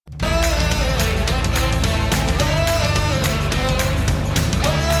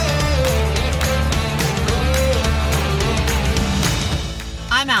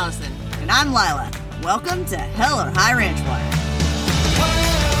and Lila. Welcome to Hell or High Ranch Water.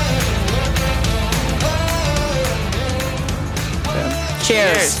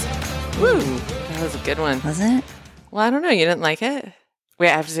 Cheers. Woo. That was a good one. Was it? Well, I don't know. You didn't like it? Wait,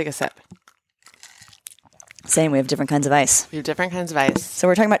 I have to take a sip. Same, we have different kinds of ice. We have different kinds of ice. So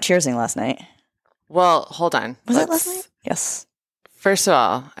we're talking about cheersing last night. Well, hold on. Was it last night? Yes. First of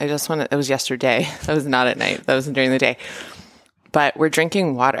all, I just want to, it was yesterday. That was not at night. That was during the day. But we're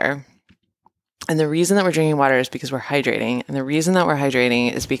drinking water. And the reason that we're drinking water is because we're hydrating. And the reason that we're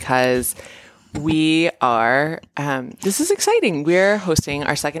hydrating is because we are, this is exciting. We're hosting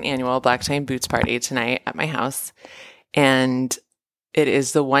our second annual Black Tie and Boots party tonight at my house. And it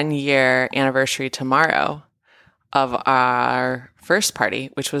is the 1 year anniversary tomorrow of our first party,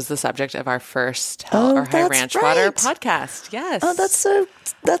 which was the subject of our first Hell or High Ranch Water podcast. Yes. Oh,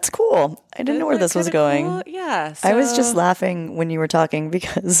 that's cool. I didn't know where this was going. Cool? Yeah. I was just laughing when you were talking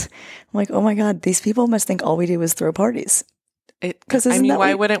because I'm like, oh my God, these people must think all we do is throw parties.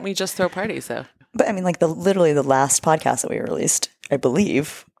 Why wouldn't we just throw parties though? But I mean, like literally the last podcast that we released, I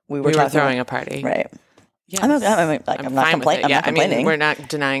believe we were throwing a party. Right. Yes. I'm not complaining. We're not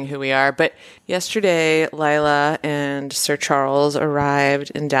denying who we are. But yesterday, Lila and Sir Charles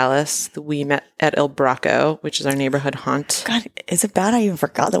arrived in Dallas. We met at El Braco, which is our neighborhood haunt. God, is it bad I even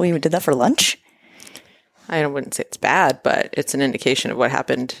forgot that we did that for lunch? I wouldn't say it's bad, but it's an indication of what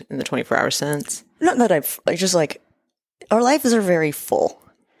happened in the 24 hours since. Not that our lives are very full.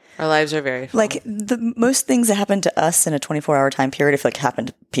 Our lives are very full. Like, the most things that happen to us in a 24-hour time period, I feel like happen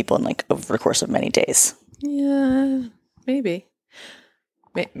to people in like over the course of many days. Yeah, maybe.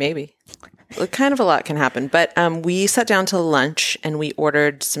 Maybe. Well, kind of a lot can happen. But we sat down to lunch and we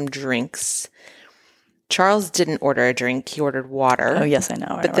ordered some drinks. Charles didn't order a drink. He ordered water. Oh, yes, I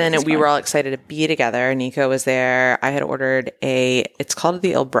know. But then we were all excited to be together. Nico was there. I had ordered it's called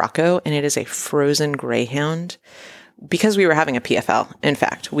the El Braco, and it is a frozen greyhound. Because we were having a PFL. In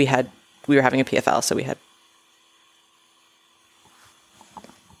fact, we were having a PFL, so we had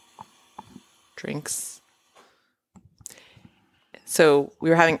drinks. So we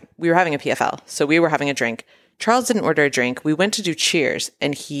were having a PFL. So we were having a drink. Charles didn't order a drink. We went to do cheers,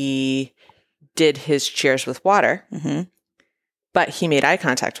 and he did his cheers with water. Mm-hmm. But he made eye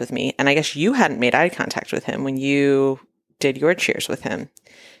contact with me, and I guess you hadn't made eye contact with him when you did your cheers with him.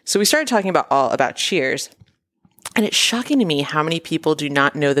 So we started talking about cheers, and it's shocking to me how many people do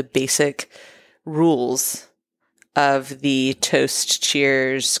not know the basic rules of the toast,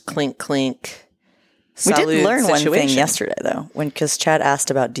 cheers, clink, clink. We did learn one thing yesterday, though, because Chad asked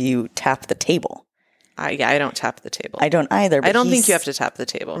about, do you tap the table? I don't tap the table. I don't either. But I don't think you have to tap the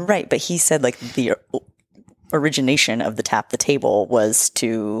table. Right, but he said like the origination of the tap the table was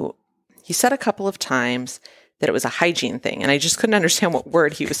to... He said a couple of times that it was a hygiene thing, and I just couldn't understand what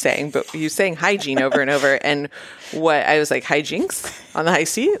word he was saying, but he was saying hygiene over and over, and what I was like, hijinks on the high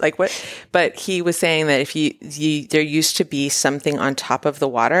C? Like what? But he was saying that if you there used to be something on top of the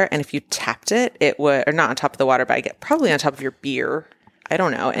water, and if you tapped it, it would, or not on top of the water, but I get probably on top of your beer. I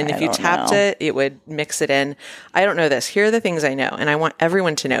don't know. And if you tapped it, it would mix it in. I don't know this. Here are the things I know, and I want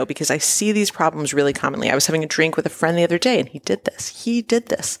everyone to know because I see these problems really commonly. I was having a drink with a friend the other day, and he did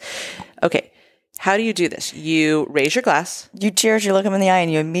this. Okay. How do you do this? You raise your glass. You cheers, you look them in the eye,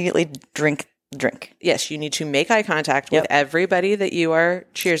 and you immediately drink. Yes, you need to make eye contact with everybody that you are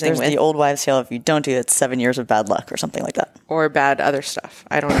cheersing with. There's the old wives' tale, if you don't do it, it's 7 years of bad luck or something like that. Or bad other stuff.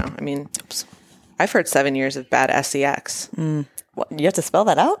 I don't know. I mean, I've heard 7 years of bad sex. What, you have to spell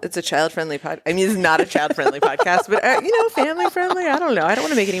that out? It's a child-friendly podcast. I mean, it's not a child-friendly podcast, but, family-friendly. I don't know. I don't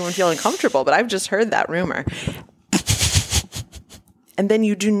want to make anyone feel uncomfortable, but I've just heard that rumor. And then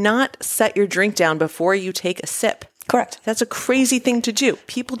you do not set your drink down before you take a sip. Correct. That's a crazy thing to do.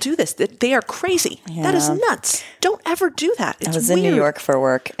 People do this. They are crazy. Yeah. That is nuts. Don't ever do that. It's I was weird. in New York for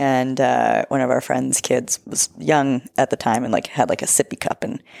work, and one of our friends' kids was young at the time and had a sippy cup,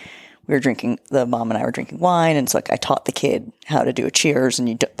 and we were drinking. The mom and I were drinking wine, and so I taught the kid how to do a cheers, and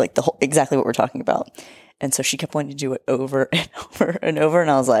you do, exactly what we're talking about. And so she kept wanting to do it over and over and over.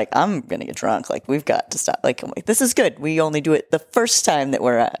 And I was like, I'm going to get drunk. We've got to stop. I'm like, this is good. We only do it the first time that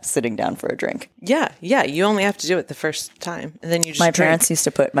we're sitting down for a drink. Yeah. You only have to do it the first time. And then you just My parents used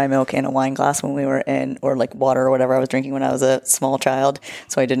to put my milk in a wine glass when we were in, or water or whatever I was drinking when I was a small child.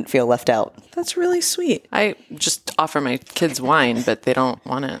 So I didn't feel left out. That's really sweet. I just offer my kids wine, but they don't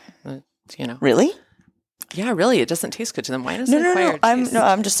want it. Really? Yeah, really. It doesn't taste good to them. Wine doesn't No.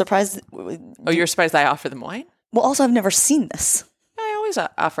 I'm just surprised. Oh, you're surprised I offer them wine? Well, also, I've never seen this. I always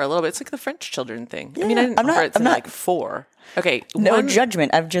offer a little bit. It's like the French children thing. Yeah, I mean, I didn't offer it to 4. Okay. No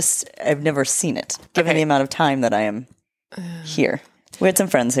judgment. I've never seen it, given the amount of time that I am here. We had some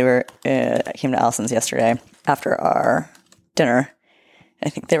friends who were came to Allison's yesterday after our dinner. I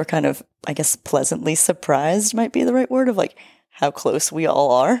think they were kind of, I guess, pleasantly surprised might be the right word, of like how close we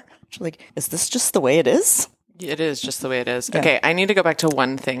all are. Like, is this just the way it is? It is just the way it is. Yeah. Okay, I need to go back to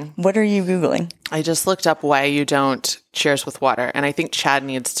one thing. What are you Googling? I just looked up why you don't cheers with water, and I think Chad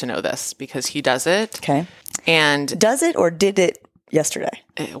needs to know this because he does it. Okay. And does it or did it yesterday?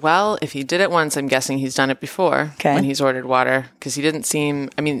 Well, if he did it once, I'm guessing he's done it before when he's ordered water, because he didn't seem,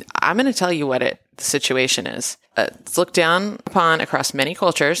 I mean, I'm going to tell you what the situation is. It's looked down upon across many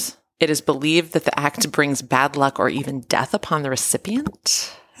cultures. It is believed that the act brings bad luck or even death upon the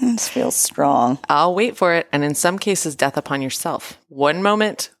recipient. This feels strong. I'll wait for it. And in some cases, death upon yourself. One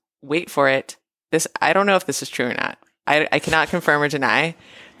moment, wait for it. I don't know if this is true or not. I cannot confirm or deny.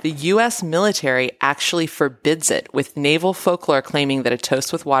 The U.S. military actually forbids it, with naval folklore claiming that a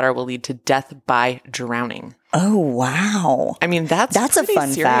toast with water will lead to death by drowning. Oh, wow. I mean, that's a fun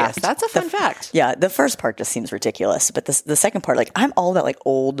serious. fact. That's a fun fact. Yeah, the first part just seems ridiculous. But the second part, like, I'm all about like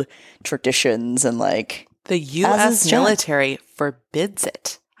old traditions and like... The U.S. military forbids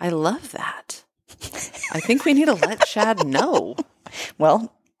it. I love that. I think we need to let Chad know.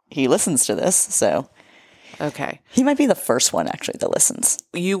 Well, he listens to this, so... Okay. He might be the first one, actually, that listens.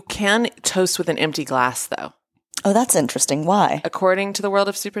 You can toast with an empty glass, though. Oh, that's interesting. Why? According to the world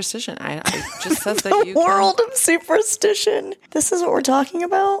of superstition. I just said that you world of superstition. This is what we're talking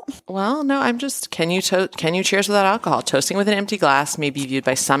about? Well, no, I'm just, can you cheers without alcohol? Toasting with an empty glass may be viewed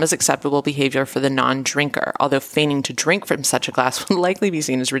by some as acceptable behavior for the non-drinker, although feigning to drink from such a glass would likely be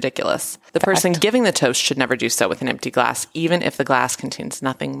seen as ridiculous. The person giving the toast should never do so with an empty glass, even if the glass contains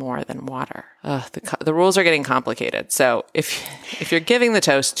nothing more than water. The rules are getting complicated. So if you're giving the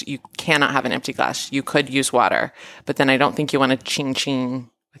toast, you cannot have an empty glass. You could use water. But then I don't think you want to ching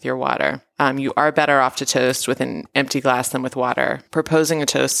with your water. You are better off to toast with an empty glass than with water. Proposing a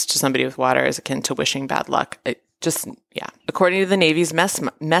toast to somebody with water is akin to wishing bad luck. According to the Navy's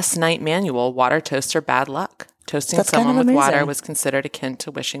mess night manual, water toasts are bad luck. Toasting someone with water was considered akin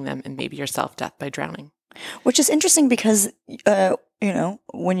to wishing them and maybe yourself death by drowning. Which is interesting because,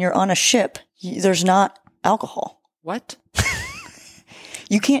 when you're on a ship, there's not alcohol. What?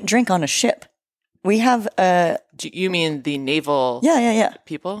 You can't drink on a ship. We have you mean the naval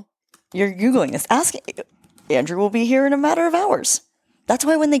people? You're Googling this. Andrew will be here in a matter of hours. That's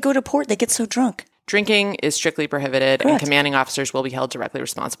why when they go to port, they get so drunk. Drinking is strictly prohibited, Correct. And commanding officers will be held directly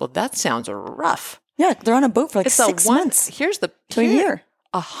responsible. That sounds rough. Yeah, they're on a boat for like 6 months. To a year.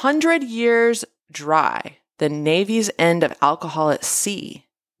 100 years dry. The Navy's end of alcohol at sea.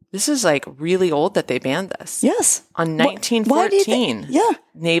 This is like really old that they banned this. Yes. On 1914, yeah.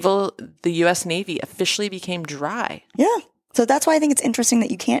 The U.S. Navy officially became dry. Yeah. So that's why I think it's interesting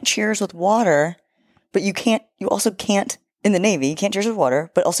that you can't cheers with water, but you also can't, in the Navy, you can't cheers with water,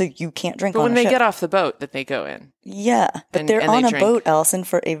 but also you can't drink on a ship. But when they get off the boat that they go in. Yeah. But they're on a boat, Allison,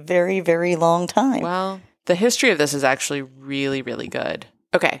 for a very, very long time. Well, the history of this is actually really, really good.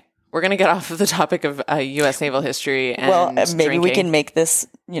 Okay. We're going to get off of the topic of U.S. naval history and maybe drinking. We can make this,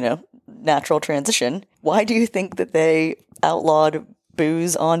 natural transition. Why do you think that they outlawed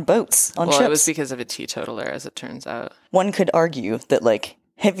booze on boats, on ships? Well, it was because of a teetotaler, as it turns out. One could argue that, like,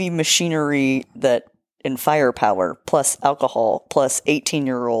 heavy machinery that in firepower plus alcohol plus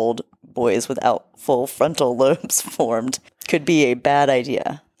 18-year-old boys without full frontal lobes formed could be a bad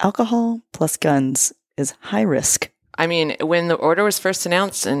idea. Alcohol plus guns is high risk. I mean, when the order was first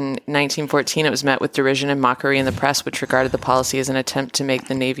announced in 1914, it was met with derision and mockery in the press, which regarded the policy as an attempt to make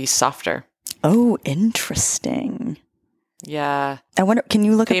the Navy softer. Oh, interesting. Yeah. I wonder, can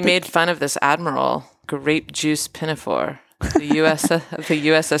you look They made fun of this admiral, Grape Juice Pinafore, the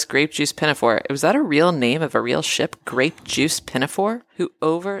USS Grape Juice Pinafore. Was that a real name of a real ship, Grape Juice Pinafore?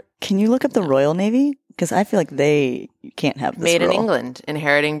 Can you look up the Royal Navy? Because I feel like they can't have this Made rule. in England,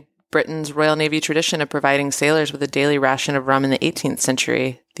 inheriting Britain's Royal Navy tradition of providing sailors with a daily ration of rum in the 18th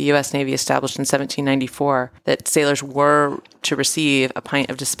century. The U.S. Navy established in 1794 that sailors were to receive a pint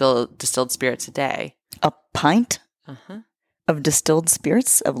of distilled spirits a day. A pint of distilled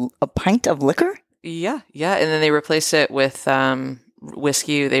spirits? A pint of liquor? Yeah. And then they replaced it with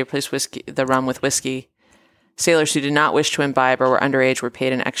whiskey. They replaced the rum with whiskey. Sailors who did not wish to imbibe or were underage were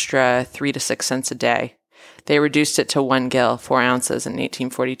paid an extra 3 to 6 cents a day. They reduced it to 1 gill, 4 ounces in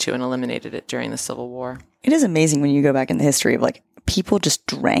 1842 and eliminated it during the Civil War. It is amazing when you go back in the history of like people just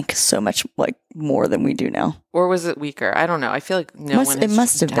drank so much like more than we do now. Or was it weaker? I don't know. I feel like it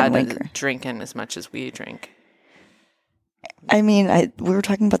must have been weaker. Drinking as much as we drink. I mean, we were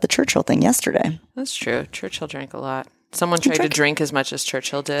talking about the Churchill thing yesterday. That's true. Churchill drank a lot. Someone tried to drink as much as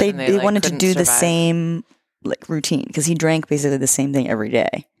Churchill did. They wanted to do the same like routine because he drank basically the same thing every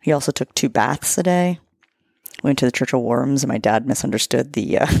day. He also took 2 baths a day. Went to the Church of Worms, and my dad misunderstood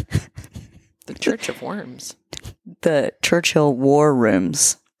the The Church of Worms. the Churchill War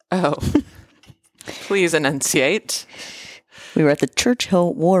Rooms. Oh, please enunciate. We were at the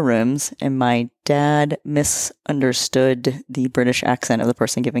Churchill War Rooms, and my dad misunderstood the British accent of the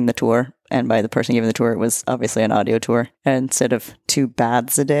person giving the tour. And by the person giving the tour, it was obviously an audio tour. And instead of 2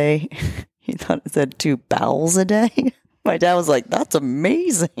 baths a day, he thought it said 2 bowels a day. My dad was like, that's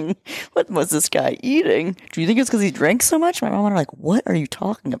amazing. What was this guy eating? Do you think it's because he drank so much? My mom and I were like, what are you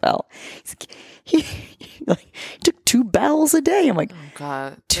talking about? He's like, he took 2 bowels a day. I'm like, Oh,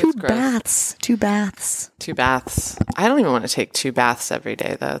 God. 2 that's gross. baths. 2 baths. 2 baths. I don't even want to take 2 baths every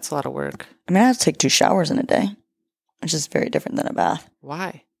day, though. It's a lot of work. I mean, I have to take 2 showers in a day, which is very different than a bath.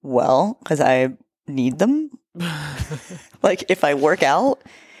 Why? Well, because I need them. Like, if I work out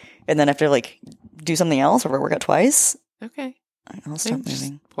and then I have to, like, do something else, or if I work out twice, Okay. I'll stop Just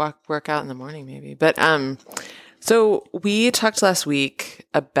moving. work out in the morning, maybe. But so we talked last week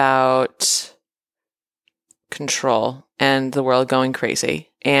about control and the world going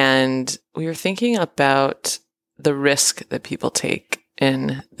crazy, and we were thinking about the risk that people take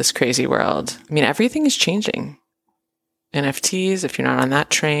in this crazy world. I mean, everything is changing. NFTs, if you're not on that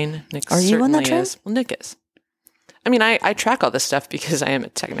train, Nick Are you on that certainly train? is. Well, Nick is. I mean, I track all this stuff because I am a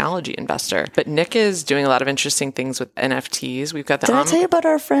technology investor, but Nick is doing a lot of interesting things with NFTs. We've got the Did I tell you about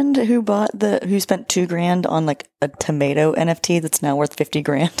our friend who who spent $2,000 on like a tomato NFT that's now worth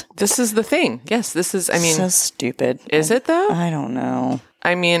 $50,000? This is the thing. Yes, this is, I mean, So stupid. is it though? I don't know.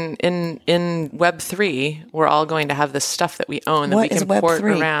 I mean, in Web3, we're all going to have this stuff that we own that What we is can port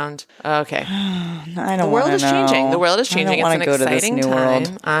Web3? around. Okay. I don't The world wanna is changing. know. The world is changing. I don't It's want an to go to this exciting new time.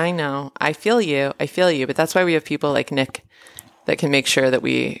 world. I know. I feel you. But that's why we have people like Nick that can make sure that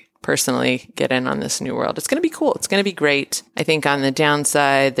we personally get in on this new world. It's going to be cool. It's going to be great. I think on the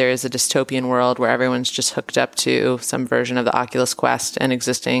downside, there is a dystopian world where everyone's just hooked up to some version of the Oculus Quest and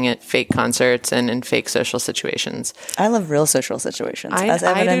existing at fake concerts and in fake social situations. I love real social situations, as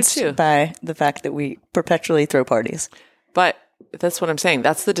I do evidenced too. by the fact that we perpetually throw parties. But that's what I'm saying.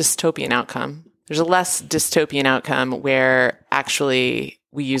 That's the dystopian outcome. There's a less dystopian outcome where actually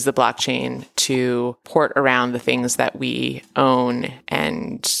we use the blockchain to port around the things that we own,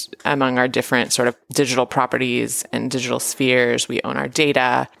 and among our different sort of digital properties and digital spheres, we own our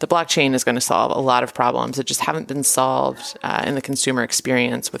data. The blockchain is going to solve a lot of problems that just haven't been solved in the consumer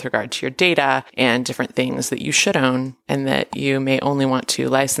experience with regard to your data and different things that you should own and that you may only want to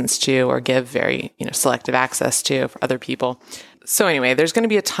license to or give very, selective access to for other people. So anyway, there's going to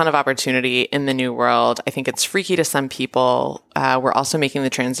be a ton of opportunity in the new world. I think it's freaky to some people. We're also making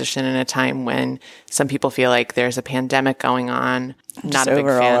the transition in a time when some people feel like there's a pandemic going on. Not a big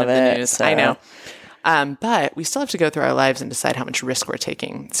over fan all of of the it, news. so- I know. But we still have to go through our lives and decide how much risk we're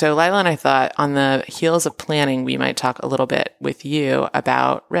taking. So Lila and I thought on the heels of planning, we might talk a little bit with you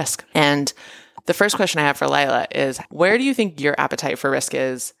about risk. And the first question I have for Lila is, where do you think your appetite for risk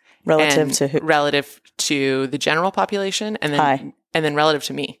is? Relative And to who? relative to the general population, and then Hi. and then relative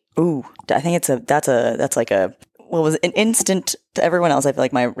to me. Ooh, I think that's like a, what was it, an instant to everyone else. I feel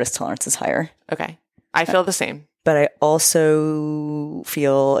like my risk tolerance is higher. Okay, I feel the same. But I also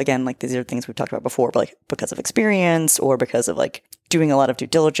feel, again, like these are things we've talked about before, but like because of experience or because of like doing a lot of due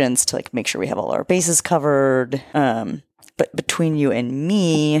diligence to like make sure we have all our bases covered. But between you and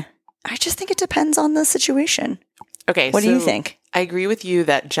me, I just think it depends on the situation. Okay, What do you so think? I agree with you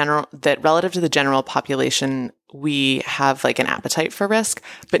that relative to the general population, we have like an appetite for risk,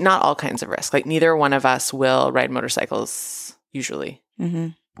 but not all kinds of risk. Like neither one of us will ride motorcycles usually. Mm-hmm.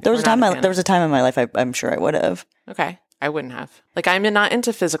 There was We're not a fan there was a time in my life I'm sure I would have. Okay. I wouldn't have. Like, I'm not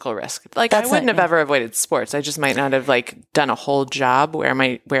into physical risk. Like, That's I wouldn't not- have ever avoided sports. I just might not have, like, done a whole job where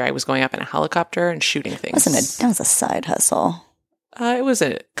I was going up in a helicopter and shooting things. That was a side hustle. It was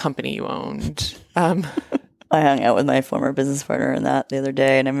a company you owned. I hung out with my former business partner in that the other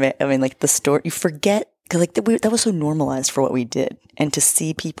day, and I mean, like the story, you forget because like that was so normalized for what we did, and to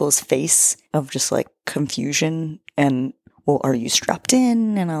see people's face of just like confusion and, well, are you strapped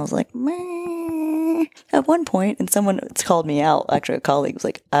in? And I was like, meh. At one point, and someone called me out. Actually, a colleague was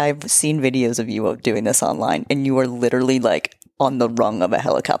like, I've seen videos of you doing this online, and you are literally like on the rung of a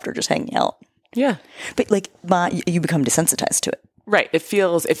helicopter, just hanging out. Yeah. But like, you become desensitized to it. Right. It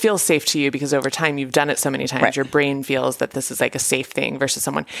feels safe to you because over time you've done it so many times. Right. Your brain feels that this is like a safe thing versus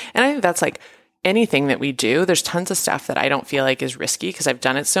someone. And I think that's like anything that we do. There's tons of stuff that I don't feel like is risky because I've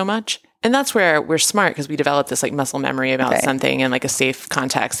done it so much. And that's where we're smart because we develop this like muscle memory about Right. something in like a safe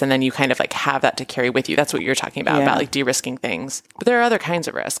context. And then you kind of like have that to carry with you. That's what you're talking about Yeah. like de-risking things. But there are other kinds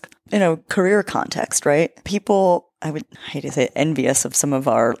of risk. in a career context, right? People, I would hate to say envious of some of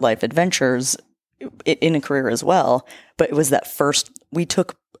our life adventures in a career as well. But it was that first, we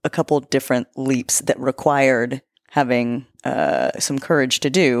took a couple different leaps that required having some courage to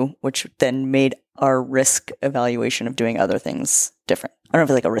do, which then made our risk evaluation of doing other things different. I don't know if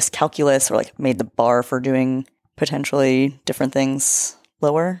it's like a risk calculus or like made the bar for doing potentially different things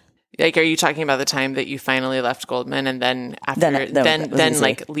lower. Like, are you talking about the time that you finally left Goldman and then after then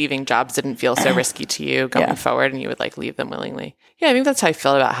like leaving jobs didn't feel so risky to you going forward and you would like leave them willingly? Yeah, I think that's how I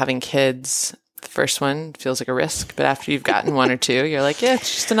feel about having kids. The first one feels like a risk, but after you've gotten one or two, you're like, yeah,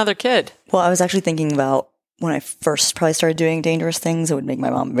 it's just another kid. Well, I was actually thinking about when I first probably started doing dangerous things, it would make my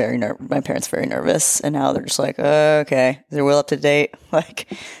parents very nervous. And now they're just like, okay, is their will up to date? Like,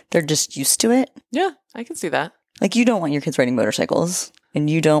 they're just used to it. Yeah, I can see that. Like, you don't want your kids riding motorcycles, and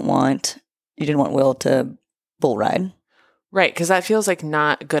you didn't want Will to bull ride. Right, because that feels like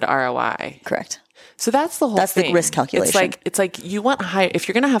not good ROI. Correct. So that's the whole thing. That's the risk calculation. It's like you want if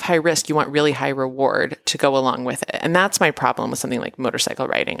you're going to have high risk, you want really high reward to go along with it. And that's my problem with something like motorcycle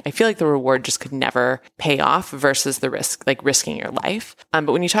riding. I feel like the reward just could never pay off versus the risk, like risking your life.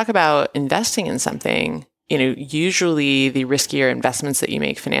 But when you talk about investing in something, usually the riskier investments that you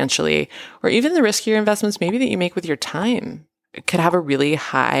make financially, or even the riskier investments maybe that you make with your time, could have a really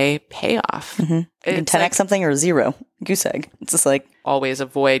high payoff. Mm-hmm. You can 10x something or zero. Goose egg. It's just like always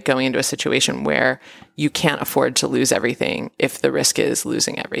avoid going into a situation where you can't afford to lose everything if the risk is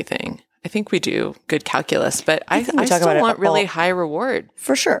losing everything. I think we do good calculus, but I still want really high reward.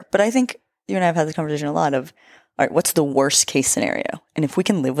 For sure. But I think you and I have had this conversation a lot of, all right, what's the worst case scenario? And if we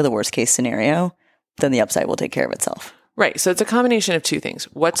can live with a worst case scenario, then the upside will take care of itself. Right. So it's a combination of two things.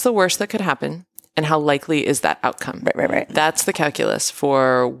 What's the worst that could happen? And how likely is that outcome? Right. That's the calculus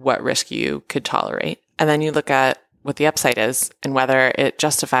for what risk you could tolerate. And then you look at what the upside is and whether it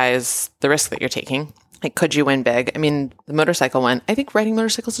justifies the risk that you're taking. Like, could you win big? I mean, the motorcycle one, I think riding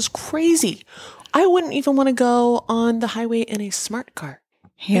motorcycles is crazy. I wouldn't even want to go on the highway in a smart car.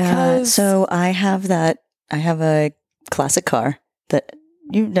 Yeah. So I have a classic car that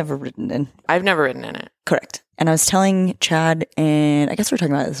you've never ridden in. I've never ridden in it. Correct. And I was telling Chad, and I guess we were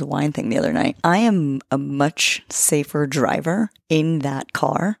talking about this wine thing the other night. I am a much safer driver in that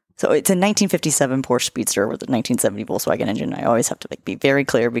car. So it's a 1957 Porsche Speedster with a 1970 Volkswagen engine. I always have to be very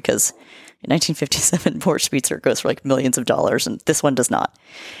clear because a 1957 Porsche Speedster goes for like millions of dollars, and this one does not,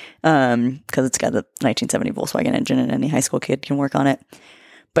 because it's got a 1970 Volkswagen engine, and any high school kid can work on it.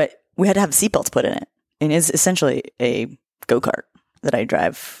 But we had to have seatbelts put in it, and it's essentially a go-kart that I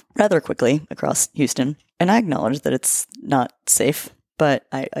drive rather quickly across Houston. And I acknowledge that it's not safe, but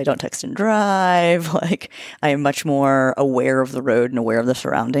I don't text and drive. Like, I am much more aware of the road and aware of the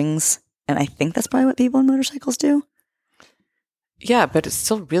surroundings. And I think that's probably what people on motorcycles do. Yeah, but it's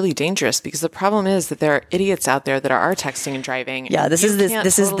still really dangerous because the problem is that there are idiots out there that are texting and driving. Yeah, this is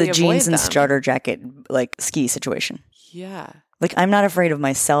the jeans and starter jacket, like, ski situation. Yeah. Like, I'm not afraid of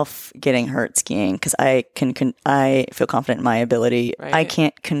myself getting hurt skiing because I feel confident in my ability. Right. I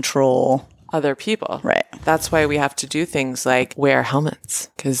can't control other people. Right. That's why we have to do things like wear helmets,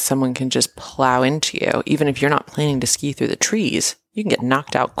 because someone can just plow into you. Even if you're not planning to ski through the trees, you can get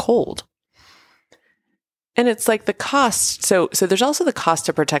knocked out cold. And it's like the cost. So there's also the cost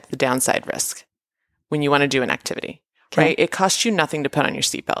to protect the downside risk when you want to do an activity. Okay. Right? It costs you nothing to put on your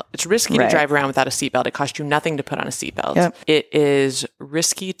seatbelt. It's risky to drive around without a seatbelt. It costs you nothing to put on a seatbelt. Yep. It is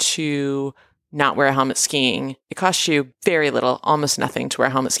risky to not wear a helmet skiing. It costs you very little, almost nothing to wear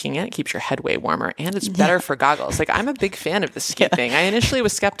a helmet skiing, and it keeps your head way warmer, and it's better for goggles. Like, I'm a big fan of the ski thing. I initially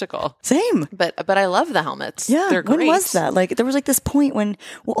was skeptical. Same. But I love the helmets. Yeah. They're great. When was that? Like, there was like this point when,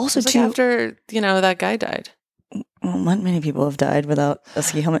 well, also it was like after, that guy died. Well, not many people have died without a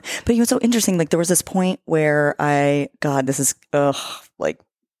ski helmet. But it was so interesting. Like, there was this point where this is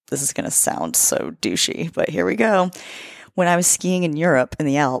going to sound so douchey, but here we go. When I was skiing in Europe in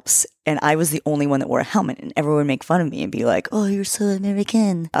the Alps, and I was the only one that wore a helmet, and everyone would make fun of me and be like, "Oh, you're so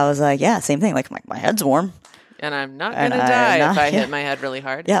American." I was like, "Yeah, same thing. Like, my head's warm, and I'm not going to die if I hit my head really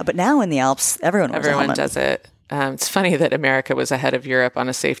hard." Yeah, but now in the Alps, everyone does it. It's funny that America was ahead of Europe on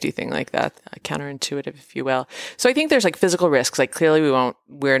a safety thing like that, counterintuitive, if you will. So I think there's like physical risks. Like, clearly we don't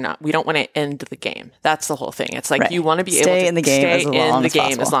want to end the game. That's the whole thing. It's like you want to be able to stay in the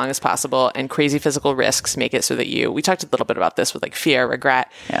game as long as possible. And crazy physical risks make it so that we talked a little bit about this with like fear,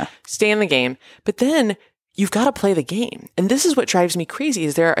 regret, stay in the game. But then you've got to play the game. And this is what drives me crazy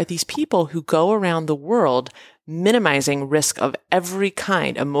is there are these people who go around the world minimizing risk of every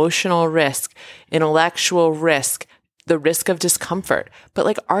kind, emotional risk, intellectual risk, the risk of discomfort. But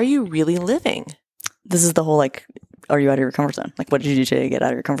like, are you really living? This is the whole like are you out of your comfort zone? Like, what did you do to get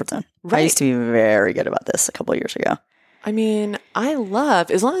out of your comfort zone? I Right. used to be very good about this a couple of years ago. I mean, I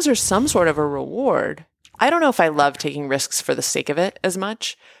love, as long as there's some sort of a reward. I don't know if I love taking risks for the sake of it as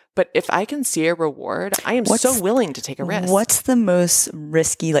much, but if I can see a reward, I am so willing to take a risk. What's the most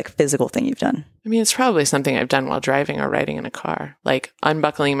risky, like, physical thing you've done? I mean, it's probably something I've done while driving or riding in a car, like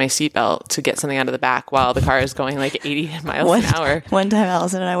unbuckling my seatbelt to get something out of the back while the car is going like 80 miles an hour. One time,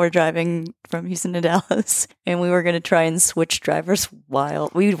 Allison and I were driving from Houston to Dallas, and we were going to try and switch drivers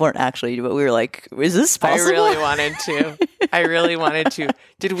while we weren't actually, but we were like, is this possible? I really wanted to.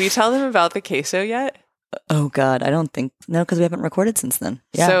 Did we tell them about the queso yet? Oh, God. I don't think, no, because we haven't recorded since then.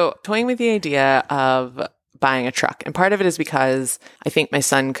 Yeah. So toying with the idea of buying a truck. And part of it is because I think my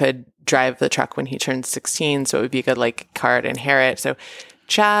son could drive the truck when he turns 16. So it would be a good like car to inherit. So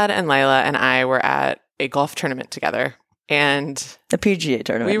Chad and Lila and I were at a golf tournament together. And the PGA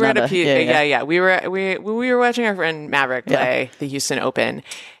tournament. We were at a PGA. Yeah. We were watching our friend Maverick play the Houston Open.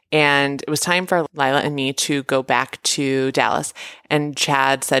 And it was time for Lila and me to go back to Dallas. And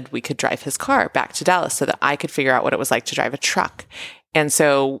Chad said we could drive his car back to Dallas so that I could figure out what it was like to drive a truck. And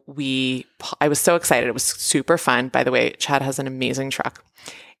so I was so excited. It was super fun. By the way, Chad has an amazing truck.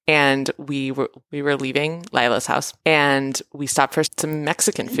 And we were leaving Lila's house and we stopped for some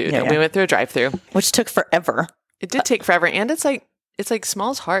Mexican food. And we went through a drive-through. Which took forever. It did take forever. And it's like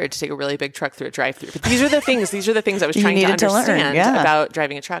small's hard to take a really big truck through a drive-through. But these are the things I was trying to understand about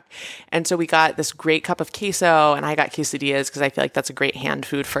driving a truck. And so we got this great cup of queso and I got quesadillas because I feel like that's a great hand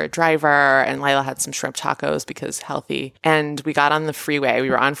food for a driver. And Lila had some shrimp tacos because healthy. And we got on the freeway.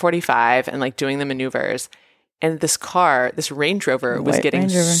 We were on 45 and like doing the maneuvers. And this Range Rover was getting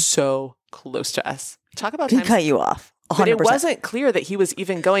so close to us. Talk about he cut you off. 100%. But it wasn't clear that he was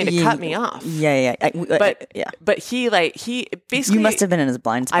even going to cut me off. Yeah. But he basically. You must have been in his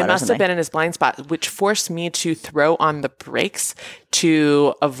blind spot. I must have been in his blind spot, which forced me to throw on the brakes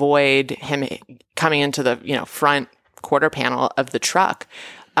to avoid him coming into the front quarter panel of the truck,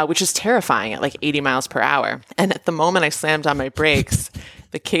 which is terrifying at like 80 miles per hour. And at the moment I slammed on my brakes,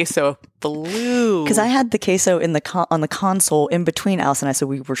 the queso flew. Because I had the queso in on the console in between Alice and I, so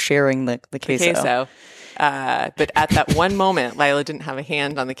we were sharing the queso. But at that one moment, Lila didn't have a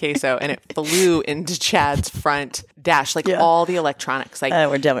hand on the queso, and it flew into Chad's front dash, all the electronics. Like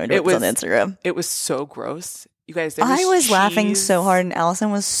we're definitely doing this on Instagram. It was so gross. You guys, I was laughing so hard, and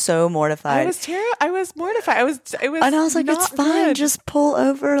Allison was so mortified. I was mortified. And I was like, "It's fine. Good. Just pull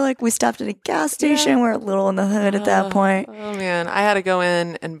over." Like we stopped at a gas station. We're a little in the hood at that point. Oh man, I had to go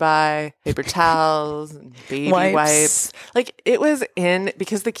in and buy paper towels and baby wipes. Like it was in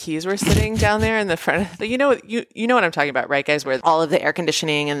because the keys were sitting down there in the front. You know what I'm talking about, right, guys? Where all of the air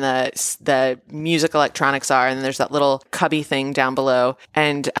conditioning and the music electronics are, and there's that little cubby thing down below.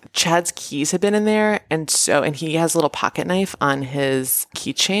 And Chad's keys had been in there, and he has a little pocket knife on his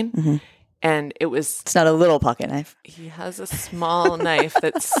keychain. Mm-hmm. And it's not a little pocket knife. He has a small knife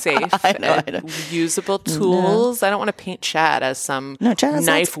that's safe. I know. Usable tools. No. I don't want to paint Chad as some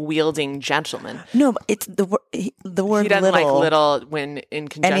knife-wielding gentleman. No, but it's the word he doesn't little. Like little when in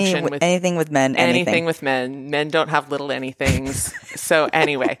conjunction with anything with men. Anything with men. Men don't have little anythings. So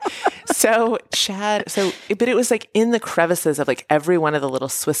anyway, Chad. But it was like in the crevices of like every one of the little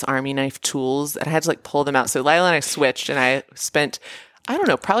Swiss Army knife tools, and I had to like pull them out. So Lila and I switched, and I spent, I don't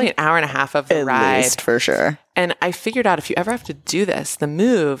know, probably an hour and a half of the ride. At least, for sure. And I figured out if you ever have to do this, the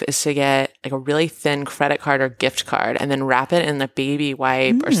move is to get like a really thin credit card or gift card and then wrap it in a baby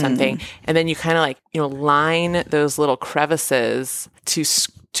wipe or something. And then you kind of like, line those little crevices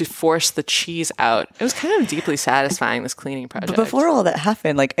to force the cheese out. It was kind of deeply satisfying, this cleaning project. But before all that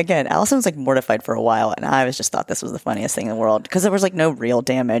happened, like, again, Allison was like mortified for a while, and I just thought this was the funniest thing in the world because there was like no real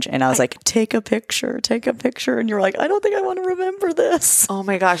damage. And I was like, take a picture. And you're like, I don't think I want to remember this. Oh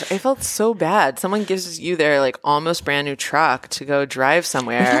my gosh. I felt so bad. Someone gives you their like almost brand new truck to go drive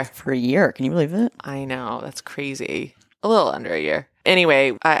somewhere. For a year. Can you believe it? I know. That's crazy. A little under a year.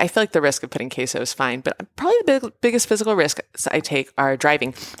 Anyway, I feel like the risk of putting queso is fine, but probably the biggest physical risks I take are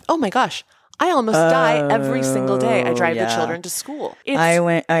driving. Oh my gosh. I almost die every single day. I drive the children to school. It's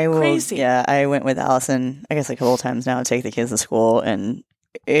crazy. Yeah, I went with Allison, I guess a couple of times now to take the kids to school, and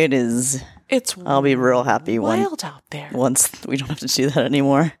I'll be real happy wild out there. Once we don't have to do that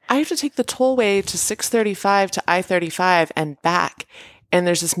anymore. I have to take the tollway to 635 to I-35 and back. And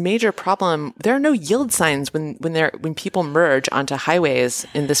there's this major problem. There are no yield signs when people merge onto highways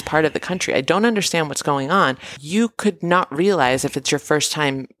in this part of the country. I don't understand what's going on. You could not realize if it's your first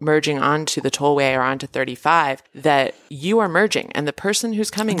time merging onto the tollway or onto 35 that you are merging, and the person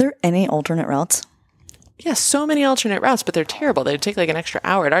who's coming. Are there any alternate routes? Yeah, so many alternate routes, but they're terrible. They'd take like an extra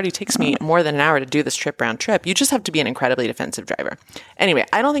hour. It already takes me more than an hour to do this trip round trip. You just have to be an incredibly defensive driver. Anyway,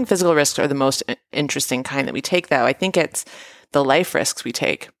 I don't think physical risks are the most interesting kind that we take, though. I think it's the life risks we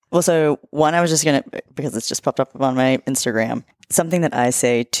take. Well, so one, I was just going to, because it's just popped up on my Instagram, something that I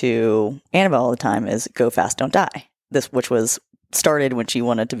say to Annabelle all the time is go fast, don't die. This, which was started when she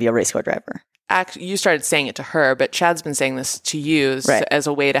wanted to be a race car driver. You started saying it to her, but Chad's been saying this to you as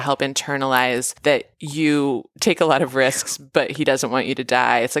a way to help internalize that you take a lot of risks, but he doesn't want you to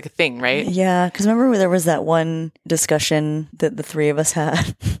die. It's like a thing, right? Yeah, because remember there was that one discussion that the three of us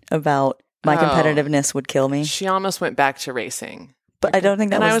had about my competitiveness would kill me. She almost went back to racing. But I don't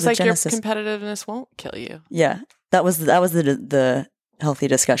think that was the genesis. Your competitiveness won't kill you. Yeah, that was the healthy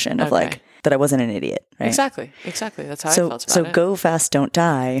discussion of like that I wasn't an idiot, right? Exactly. That's how I felt about it. So go fast, don't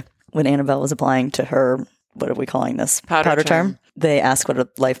die. When Annabelle was applying to her, what are we calling this? Powder term. They asked what a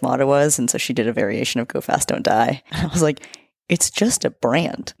life motto was, and so she did a variation of go fast, don't die. And I was like, it's just a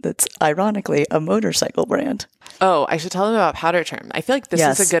brand that's ironically a motorcycle brand. Oh, I should tell them about Powder Term. I feel like this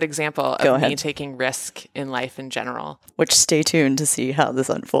is a good example of me taking risk in life in general. Which stay tuned to see how this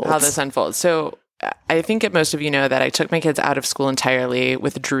unfolds. So I think most of you know that I took my kids out of school entirely,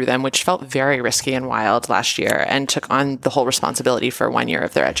 withdrew them, which felt very risky and wild last year, and took on the whole responsibility for 1 year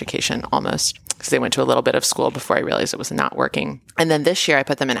of their education almost, because they went to a little bit of school before I realized it was not working. And then this year I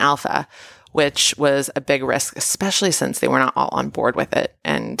put them in Alpha, which was a big risk, especially since they were not all on board with it.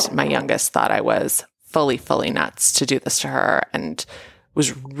 And my youngest thought I was fully nuts to do this to her and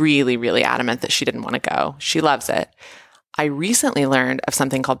was really, really adamant that she didn't want to go. She loves it. I recently learned of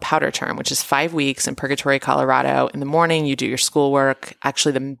something called Powder Term, which is 5 weeks in Purgatory, Colorado. In the morning, you do your schoolwork.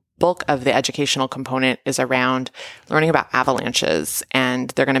 Actually, the bulk of the educational component is around learning about avalanches.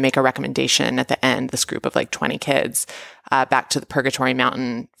 And they're going to make a recommendation at the end, this group of like 20 kids, back to the Purgatory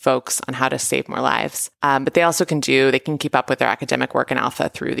Mountain folks on how to save more lives. But they also can keep up with their academic work in Alpha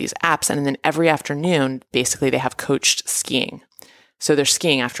through these apps. And then every afternoon, basically, they have coached skiing. So they're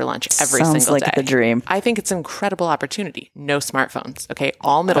skiing after lunch every single day. Sounds like the dream. I think it's an incredible opportunity. No smartphones. Okay.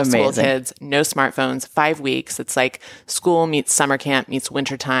 All middle school kids, no smartphones, 5 weeks. It's like school meets summer camp meets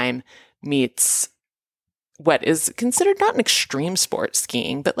wintertime meets what is considered not an extreme sport,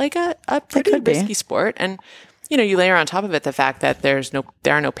 skiing, but like a pretty risky sport. And you layer on top of it the fact that there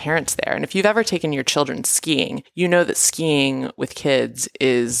are no parents there. And if you've ever taken your children skiing, you know that skiing with kids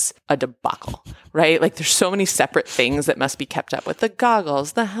is a debacle, right? Like there's so many separate things that must be kept up with: the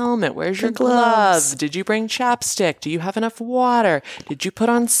goggles, the helmet, where's your gloves? Did you bring chapstick? Do you have enough water? Did you put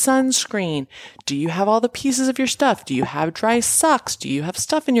on sunscreen? Do you have all the pieces of your stuff? Do you have dry socks? Do you have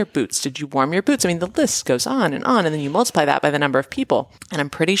stuff in your boots? Did you warm your boots? I mean, the list goes on, and then you multiply that by the number of people. And I'm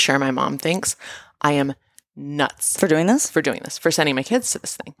pretty sure my mom thinks I am nuts for doing this, for sending my kids to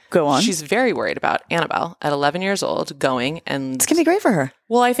this thing. Go on. She's very worried about Annabelle at 11 years old going, and it's going to be great for her.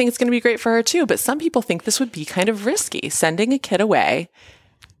 Well, I think it's going to be great for her too, but some people think this would be kind of risky, sending a kid away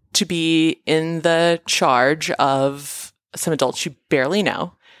to be in the charge of some adults you barely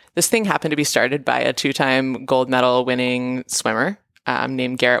know. This thing happened to be started by a 2-time gold medal winning swimmer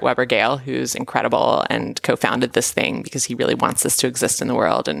named Garrett Weber Gale, who's incredible and co-founded this thing because he really wants this to exist in the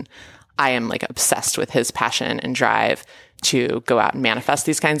world. And I am like obsessed with his passion and drive to go out and manifest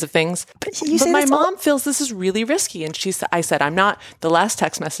these kinds of things. But my mom feels this is really risky. And I said, I'm not. The last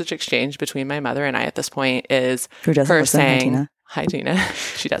text message exchange between my mother and I at this point is her saying, hi, Tina.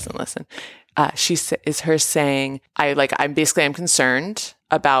 She doesn't listen. Is her saying, I'm concerned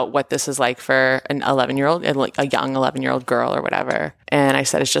about what this is like for an 11-year-old, like a young 11-year-old girl or whatever. And I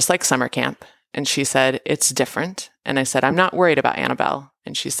said, it's just like summer camp. And she said, it's different. And I said, I'm not worried about Annabelle.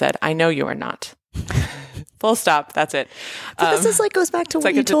 And she said, I know you are not. Full stop. That's it. But this is goes back to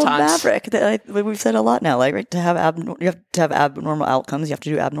what you told Maverick. That we've said a lot now. Right? You have to have abnormal outcomes. You have to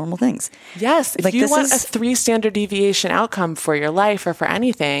do abnormal things. Yes. If you want a 3 standard deviation outcome for your life or for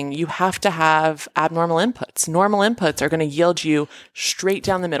anything, you have to have abnormal inputs. Normal inputs are going to yield you straight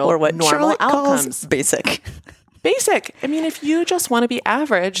down the middle or what normal Charlotte outcomes. Basic. I mean, if you just want to be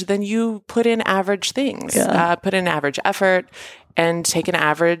average, then you put in average things, put in average effort, and take an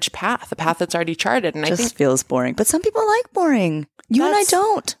average path, a path that's already charted. And I think feels boring, but some people like boring. You and I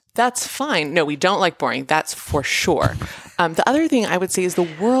don't. That's fine. No, we don't like boring. That's for sure. The other thing I would say is the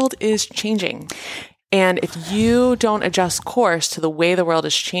world is changing. And if you don't adjust course to the way the world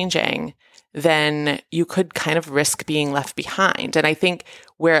is changing, then you could kind of risk being left behind. And I think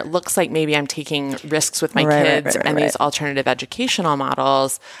where it looks like maybe I'm taking risks with my kids and these alternative educational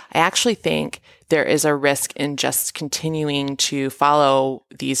models, I actually think there is a risk in just continuing to follow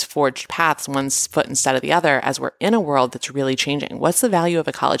these forged paths, one foot instead of the other, as we're in a world that's really changing. What's the value of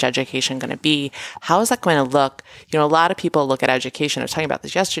a college education going to be? How is that going to look? A lot of people look at education, I was talking about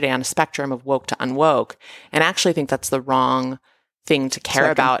this yesterday, on a spectrum of woke to unwoke, and actually think that's the wrong thing to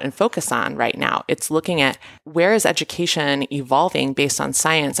care about and focus on right now. It's looking at where is education evolving based on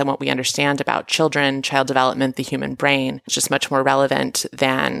science and what we understand about children, child development, the human brain. It's just much more relevant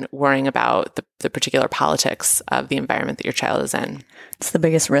than worrying about the particular politics of the environment that your child is in. It's the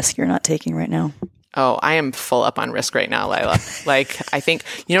biggest risk you're not taking right now. Oh, I am full up on risk right now, Lila. I think,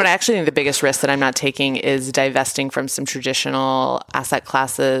 what I actually think the biggest risk that I'm not taking is divesting from some traditional asset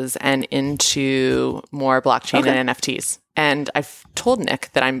classes and into more blockchain and NFTs. And I've told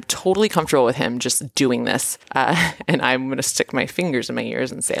Nick that I'm totally comfortable with him just doing this. And I'm going to stick my fingers in my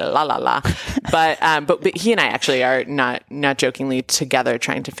ears and say, la, la, la. But he and I actually are not jokingly together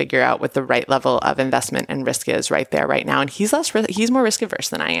trying to figure out what the right level of investment and risk is right there, right now. And he's more risk averse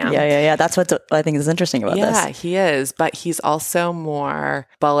than I am. Yeah. That's what I think is interesting about this. Yeah, he is. But he's also more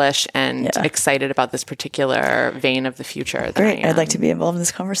bullish and excited about this particular vein of the future than I am. I'd like to be involved in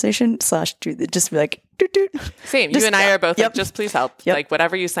this conversation / just be like, Same. You and I are both like, just please help. Like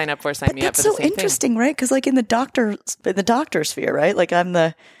whatever you sign up for, sign me up for the same thing. That's so interesting, right? Because like in the doctor sphere, right? Like I'm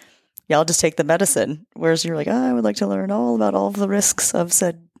I'll just take the medicine. Whereas you're like, I would like to learn all about all of the risks of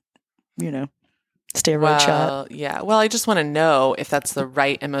said, steroid shot. Yeah. Well, I just want to know if that's the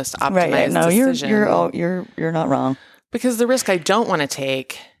right and most optimized decision. You're not wrong. Because the risk I don't want to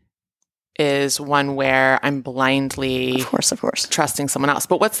take is one where I'm blindly, of course, trusting someone else.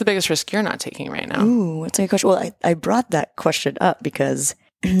 But what's the biggest risk you're not taking right now? Ooh, that's a good question. Well, I brought that question up because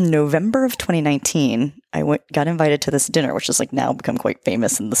in November of 2019, I got invited to this dinner, which has like now become quite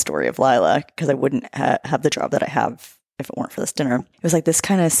famous in the story of Lila, because I wouldn't have the job that I have if it weren't for this dinner. It was like this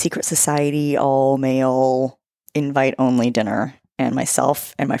kind of secret society, all male, invite only dinner. And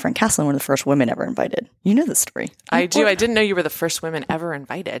myself and my friend Caslin were the first women ever invited. You know this story. I do. I didn't know you were the first women ever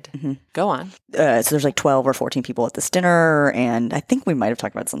invited. Mm-hmm. Go on. So there's like 12 or 14 people at this dinner. And I think we might have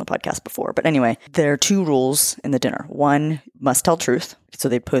talked about this on the podcast before. But anyway, there are 2 rules in the dinner. 1, must tell truth. So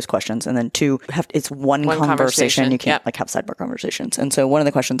they pose questions. And then 2, it's one conversation. You can't like have sidebar conversations. And so one of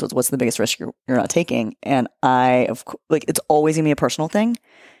the questions was, what's the biggest risk you're not taking? And it's always going to be a personal thing,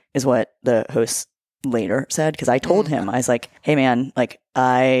 is what the host later said, because I told him, I was like, hey man, like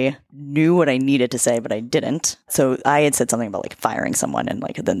I knew what I needed to say, but I didn't. So I had said something about like firing someone, and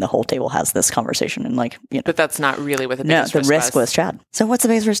like then the whole table has this conversation, and like, But that's not really what the biggest risk was. No, the risk was Chad. So what's the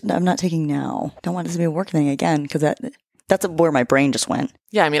biggest risk I'm not taking now? Don't want this to be a work thing again, because that's where my brain just went.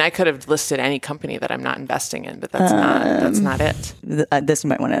 Yeah, I mean, I could have listed any company that I'm not investing in, but that's not it. This you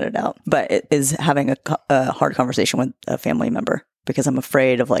might want to edit out. But it is having a hard conversation with a family member, because I'm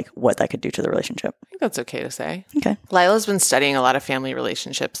afraid of like what that could do to the relationship. I think that's okay to say. Okay. Lila's been studying a lot of family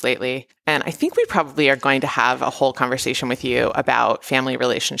relationships lately. And I think we probably are going to have a whole conversation with you about family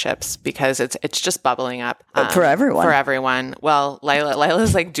relationships, because it's just bubbling up. For everyone. For everyone. Well,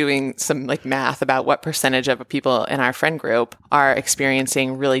 Lila's like doing some like math about what percentage of people in our friend group are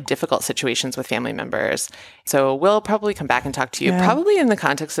experiencing really difficult situations with family members. So we'll probably come back and talk to you, probably in the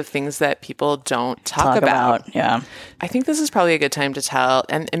context of things that people don't talk about. Yeah. I think this is probably a good time to tell,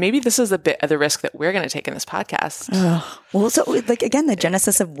 and maybe this is a bit of the risk that we're going to take in this podcast. Well, so like again, the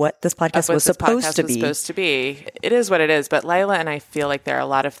genesis of what this podcast was supposed to be. It is what it is. But Lila and I feel like there are a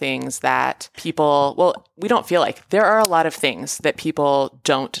lot of things that we don't feel like there are a lot of things that people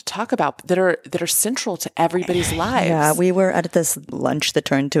don't talk about that are central to everybody's lives. Yeah, we were at this lunch that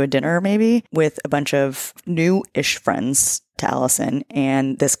turned to a dinner maybe with a bunch of new-ish friends to Allison,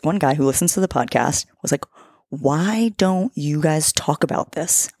 and this one guy who listens to the podcast was like, why don't you guys talk about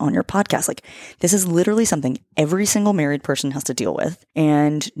this on your podcast? Like, this is literally something every single married person has to deal with,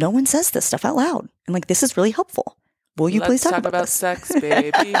 and no one says this stuff out loud. And like, this is really helpful. Will you please talk about this? Sex,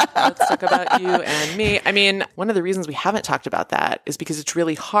 baby. Let's talk about you and me. I mean, one of the reasons we haven't talked about that is because it's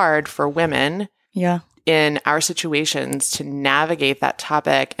really hard for women in our situations to navigate that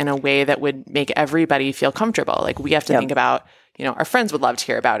topic in a way that would make everybody feel comfortable. Like, we have to think about, our friends would love to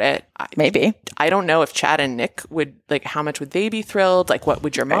hear about it. Maybe. I don't know if Chad and Nick would, like, how much would they be thrilled? Like, what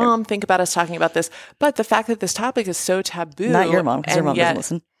would your mom think about us talking about this? But the fact that this topic is so taboo. Not your mom, because your mom doesn't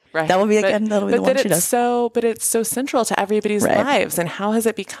listen. Right. That'll be the one she does. But it's so central to everybody's lives. And how has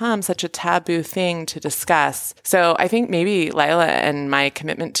it become such a taboo thing to discuss? So I think maybe, Lila, and my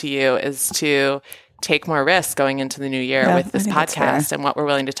commitment to you is to take more risks going into the new year Yeah, with this I think that's fair. podcast and what we're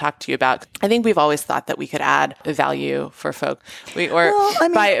willing to talk to you about. I think we've always thought that we could add value for folk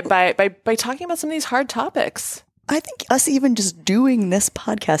by talking about some of these hard topics. I think us even just doing this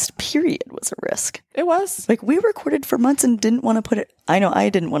podcast, period, was a risk. It was. Like, we recorded for months and didn't want to put it. I know I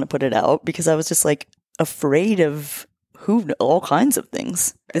didn't want to put it out because I was just like afraid of all kinds of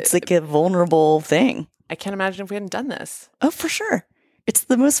things. It's like a vulnerable thing. I can't imagine if we hadn't done this. Oh, for sure. It's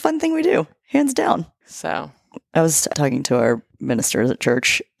the most fun thing we do, hands down. So I was talking to our ministers at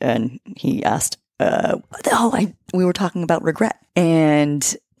church, and he asked, we were talking about regret.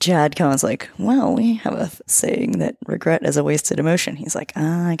 And Chad was like, well, we have a saying that regret is a wasted emotion. He's like,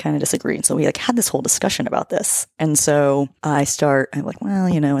 I kind of disagree. And so we had this whole discussion about this. And so I'm like, well,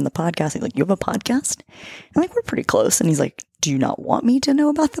 in the podcast, he's like, you have a podcast? I'm like, we're pretty close. And he's like, do you not want me to know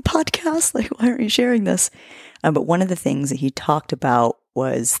about the podcast? Like, why aren't you sharing this? But one of the things that he talked about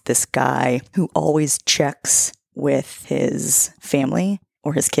was this guy who always checks with his family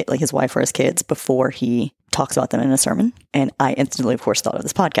or his kid, like his wife or his kids, before he talks about them in a sermon. And I instantly, of course, thought of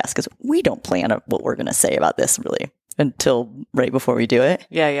this podcast because we don't plan what we're going to say about this really until right before we do it.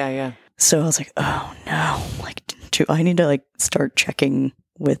 Yeah. So I was like, oh no, like, I need to start checking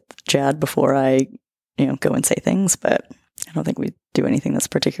with Chad before I, go and say things. But I don't think we do anything that's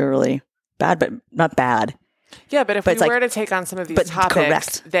particularly bad, but not bad. Yeah, but if we were to take on some of these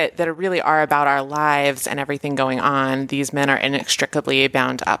topics that really are about our lives and everything going on, these men are inextricably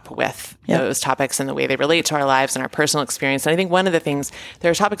bound up with those topics and the way they relate to our lives and our personal experience. And I think one of the things,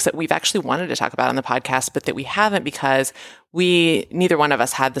 there are topics that we've actually wanted to talk about on the podcast, but that we haven't because neither one of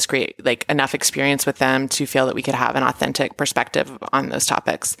us had this great, enough experience with them to feel that we could have an authentic perspective on those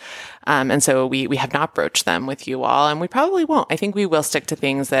topics. And so we have not broached them with you all, and we probably won't. I think we will stick to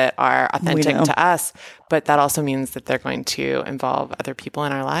things that are authentic to us, but that also means that they're going to involve other people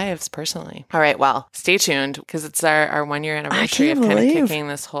in our lives personally. All right. Well, stay tuned because it's our 1 year anniversary of kind of kicking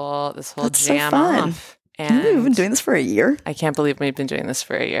this whole jam off. And we've been doing this for a year. I can't believe we've been doing this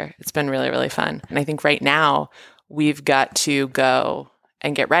for a year. It's been really, really fun. And I think right now we've got to go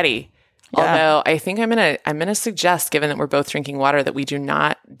and get ready. Yeah. Although I think I'm gonna suggest, given that we're both drinking water, that we do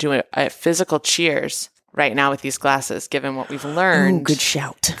not do a physical cheers right now with these glasses, given what we've learned. Ooh, good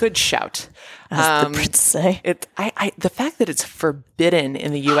shout. Good shout. As the Brits say. The fact that it's forbidden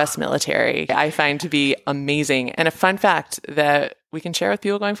in the U.S. military, I find to be amazing. And a fun fact that we can share with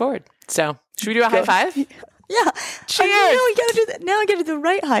people going forward. So should we do a high five? Yeah. Cheers. We gotta do that. Now I gotta do the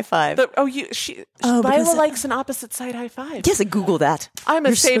right high five. Lila likes an opposite side high five. Yes, Google that. I'm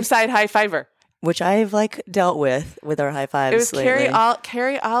a same side high fiver. Which I've dealt with our high fives. It was lately.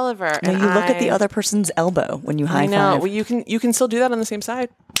 Carrie Oliver. And you look at the other person's elbow when you high five. I know. Well, you can still do that on the same side.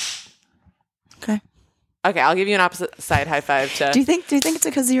 Okay. Okay, I'll give you an opposite side high five. Do you think it's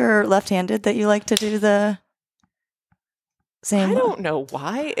because you're left-handed that you like to do the same? I don't know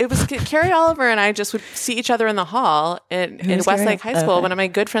why. It was Carrie Oliver and I just would see each other in the hall in Westlake High School, one of my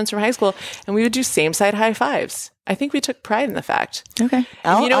good friends from high school, and we would do same side high fives. I think we took pride in the fact. Okay.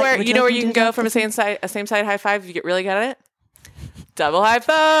 You know where you can go from a same side high five if you get really good at it? Double high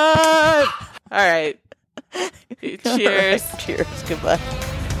five. All right. Cheers. Cheers. Goodbye.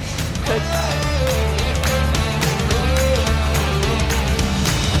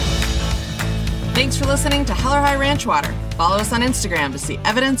 Thanks for listening to Hell or High Ranch Water. Follow us on Instagram to see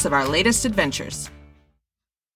evidence of our latest adventures.